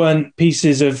if there weren't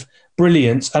pieces of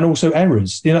brilliance and also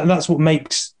errors. That's what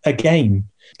makes a game.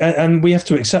 And we have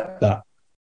to accept that.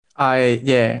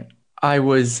 I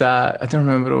was, I don't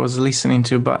remember what I was listening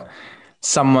to, but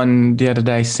someone the other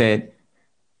day said,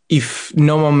 if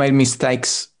no one made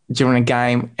mistakes during a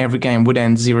game, every game would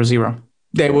end 0-0.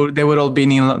 They would all be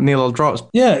nil draws.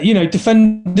 Yeah,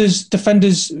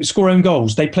 defenders score own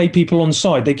goals. They play people on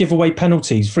side. They give away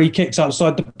penalties, free kicks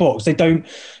outside the box. They don't,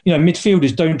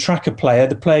 midfielders don't track a player.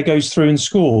 The player goes through and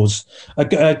scores.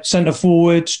 A centre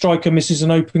forward striker misses an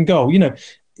open goal.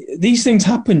 These things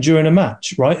happen during a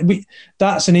match, right?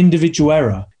 That's an individual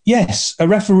error. Yes, a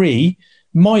referee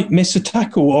might miss a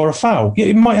tackle or a foul. Yeah,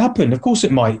 it might happen. Of course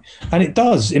it might. And it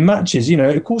does in matches,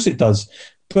 of course it does.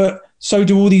 But so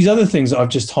do all these other things that I've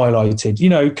just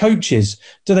highlighted. Coaches,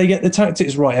 do they get the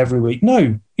tactics right every week?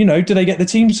 No. Do they get the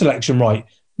team selection right?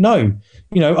 No.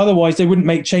 Otherwise they wouldn't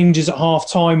make changes at half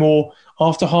time or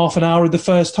after half an hour of the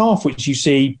first half, which you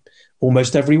see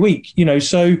almost every week.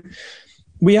 So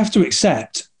we have to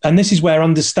accept, and this is where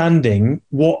understanding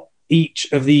what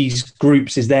each of these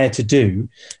groups is there to do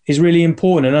is really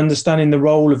important, and understanding the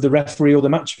role of the referee or the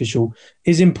match official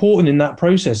is important in that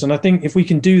process. And I think if we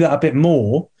can do that a bit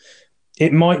more,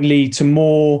 it might lead to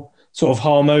more sort of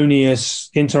harmonious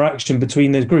interaction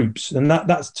between the groups. And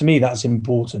that's, to me, that's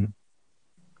important.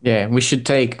 Yeah, we should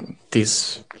take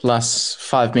these last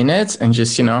 5 minutes and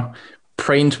just,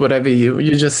 print whatever you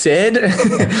just said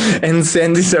and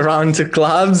send this around to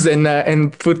clubs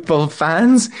and football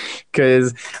fans,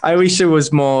 because I wish there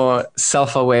was more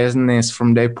self-awareness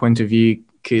from their point of view,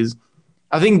 because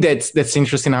I think that's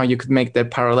interesting how you could make that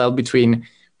parallel between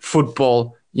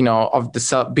football, of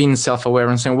the being self-aware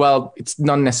and saying, well, it's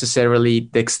not necessarily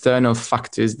the external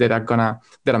factors that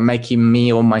are making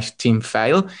me or my team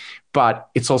fail, but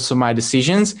it's also my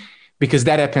decisions. Because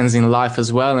that happens in life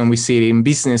as well. And we see it in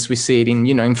business, we see it in,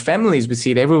 in families, we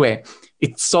see it everywhere.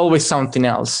 It's always something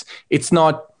else. It's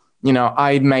not,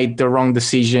 I made the wrong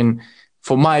decision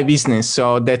for my business,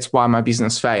 so that's why my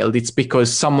business failed. It's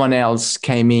because someone else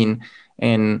came in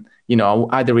and,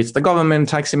 either it's the government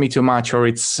taxing me too much, or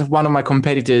it's one of my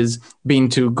competitors being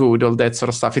too good, all that sort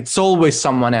of stuff. It's always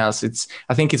someone else.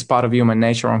 I think it's part of human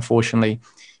nature, unfortunately,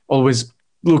 always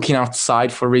looking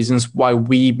outside for reasons why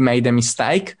we made a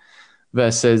mistake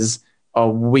versus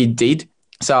we did.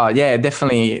 So yeah,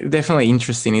 definitely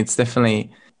interesting. It's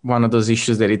definitely one of those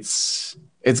issues that it's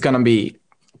going to be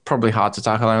probably hard to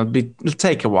tackle, and it'll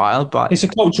take a while, but it's a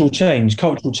cultural change.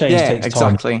 Cultural change yeah, takes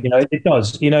time. exactly. It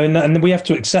does. And we have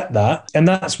to accept that, and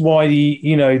that's why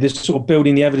this sort of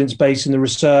building the evidence base and the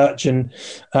research and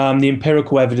the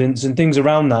empirical evidence and things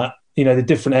around that. The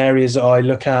different areas that I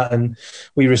look at and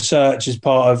we research as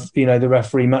part of the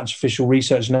referee match official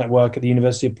research network at the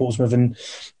University of Portsmouth, and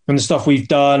the stuff we've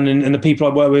done and the people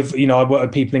I work with. I work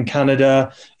with people in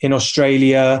Canada, in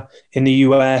Australia, in the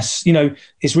US.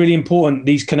 It's really important,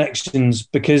 these connections,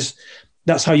 because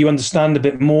that's how you understand a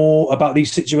bit more about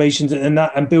these situations,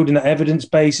 and building that evidence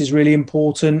base is really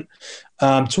important.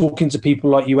 Talking to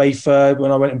people like UEFA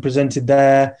when I went and presented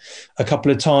there a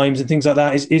couple of times and things like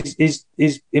that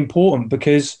is important,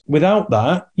 because without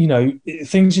that,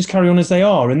 things just carry on as they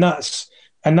are, and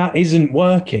that isn't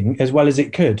working as well as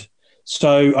it could.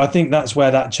 So I think that's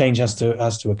where that change has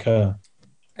to occur.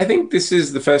 I think this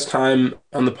is the first time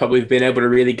on the pod we've been able to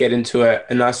really get into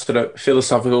a nice sort of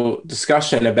philosophical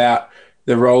discussion about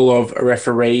the role of a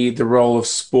referee, the role of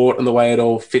sport, and the way it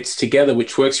all fits together,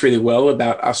 which works really well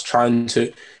about us trying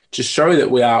to show that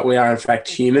we are in fact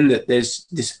human, that there's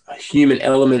this human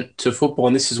element to football.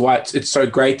 And this is why it's so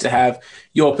great to have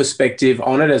your perspective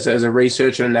on it as a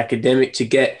researcher and an academic, to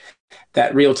get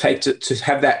that real take, to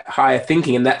have that higher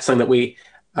thinking. And that's something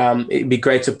that it'd be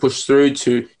great to push through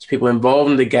to people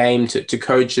involved in the game, to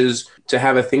coaches, to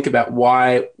have a think about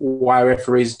why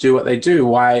referees do what they do,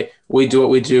 why we do what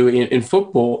we do in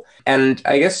football. And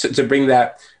I guess to bring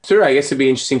that through, I guess it'd be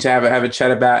interesting to have a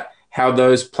chat about how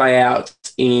those play out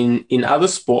in other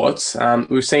sports.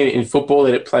 We've seen it in football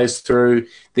that it plays through.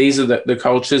 These are the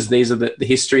cultures, these are the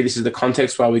history, this is the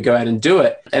context why we go out and do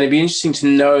it. And it'd be interesting to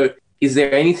know, is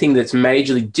there anything that's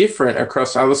majorly different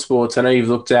across other sports? I know you've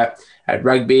looked at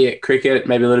rugby, at cricket,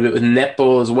 maybe a little bit with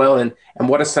netball as well. And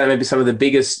what are maybe some of the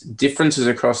biggest differences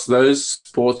across those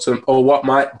sports, or what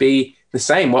might be the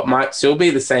same, what might still be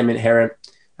the same inherent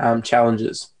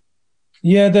challenges?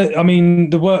 Yeah,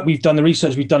 the work we've done, the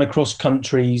research we've done across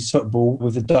countries, football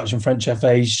with the Dutch and French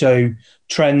FAs, show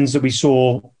trends that we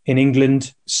saw in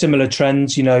England, similar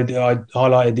trends. I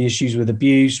highlighted the issues with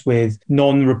abuse, with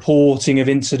non-reporting of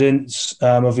incidents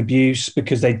of abuse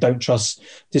because they don't trust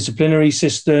disciplinary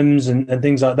systems and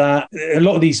things like that. A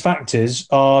lot of these factors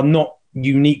are not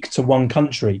unique to one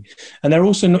country, and they're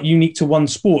also not unique to one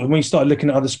sport. And when you start looking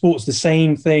at other sports, the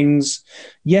same things.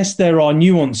 Yes, there are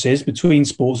nuances between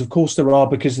sports. Of course there are,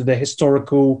 because of the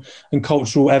historical and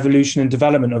cultural evolution and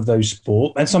development of those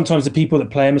sports. And sometimes the people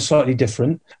that play them are slightly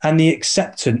different. And the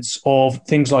acceptance of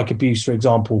things like abuse, for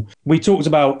example. We talked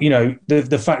about,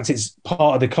 the fact it's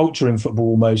part of the culture in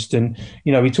football almost. And,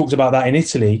 we talked about that in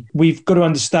Italy. We've got to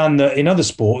understand that in other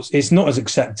sports, it's not as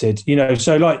accepted,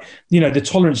 so the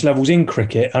tolerance levels in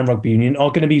cricket and rugby union are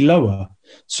going to be lower.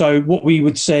 So what we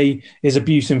would say is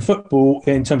abuse in football,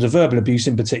 in terms of verbal abuse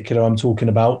in particular, I'm talking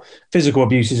about. Physical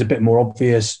abuse is a bit more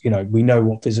obvious. We know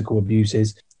what physical abuse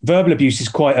is. Verbal abuse is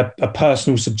quite a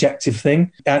personal, subjective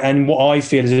thing. And what I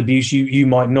feel is abuse, you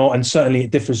might not. And certainly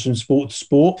it differs from sport to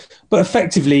sport. But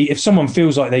effectively, if someone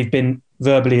feels like they've been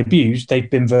verbally abused,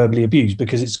 they've been verbally abused,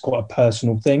 because it's quite a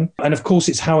personal thing. And of course,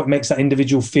 it's how it makes that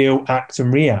individual feel, act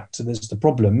and react that's the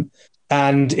problem.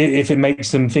 And if it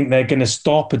makes them think they're going to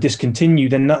stop or discontinue,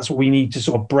 then that's what we need to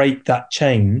sort of break that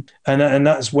chain. And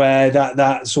that's where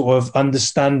that sort of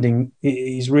understanding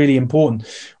is really important.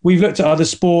 We've looked at other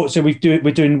sports. So we're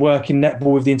doing work in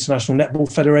netball with the International Netball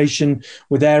Federation,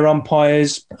 with their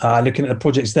umpires, looking at the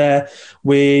projects there.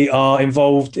 We are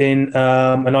involved in,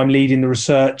 and I'm leading the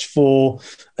research for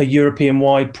a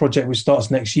European-wide project which starts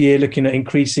next year, looking at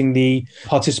increasing the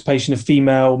participation of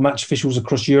female match officials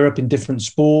across Europe in different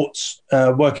sports.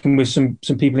 Working with some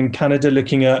people in Canada,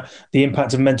 looking at the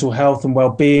impact of mental health and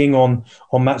well-being on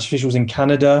match officials in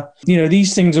Canada.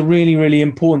 These things are really, really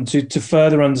important to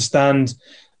further understand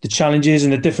the challenges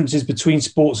and the differences between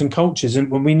sports and cultures.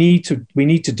 And when we need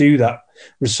to do that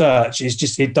research,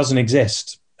 it doesn't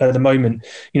exist at the moment.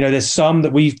 There's some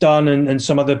that we've done and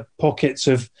some other pockets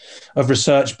of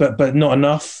research, but not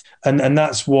enough. And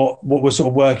that's what we're sort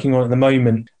of working on at the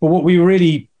moment. But what we were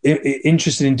really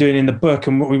interested in doing in the book,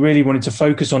 and what we really wanted to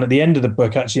focus on at the end of the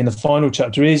book, actually in the final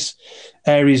chapter, is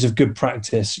areas of good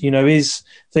practice. Is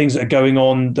things that are going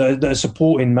on that are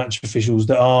supporting match officials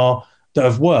that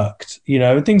have worked,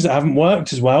 and things that haven't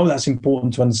worked as well. That's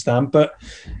important to understand. But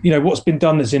what's been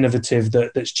done that's innovative,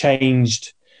 that's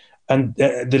changed and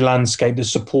the landscape, that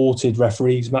supported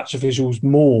referees, match officials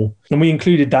more. And we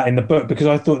included that in the book because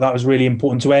I thought that was really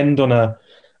important to end on a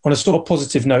on a sort of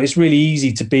positive note, it's really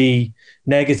easy to be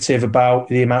negative about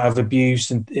the amount of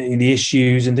abuse and the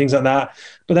issues and things like that.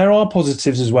 But there are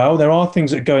positives as well. There are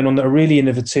things that are going on that are really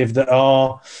innovative, that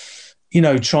are,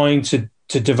 trying to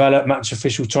develop match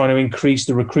officials, trying to increase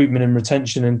the recruitment and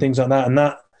retention and things like that. And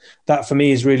that for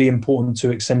me is really important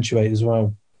to accentuate as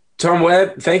well. Tom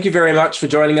Webb, thank you very much for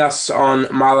joining us on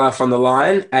My Life on the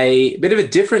Line. A bit of a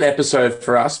different episode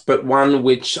for us, but one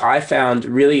which I found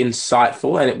really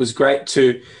insightful, and it was great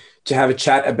to have a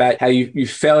chat about how you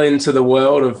fell into the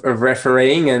world of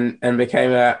refereeing and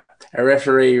became a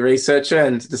referee researcher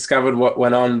and discovered what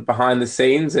went on behind the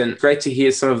scenes. And great to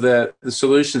hear some of the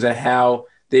solutions and how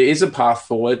there is a path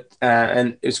forward.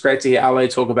 And it's great to hear Ale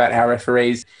talk about how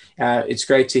referees, it's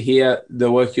great to hear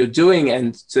the work you're doing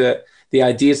and the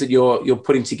ideas that you're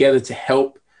putting together to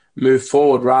help move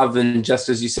forward, rather than just,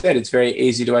 as you said, it's very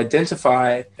easy to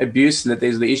identify abuse and that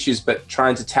these are the issues, but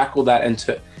trying to tackle that and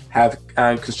to have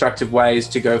constructive ways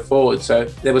to go forward. So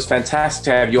that was fantastic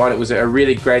to have you on. It was a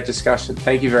really great discussion.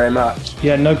 Thank you very much.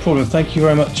 Yeah, no problem. Thank you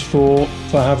very much for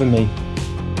having me.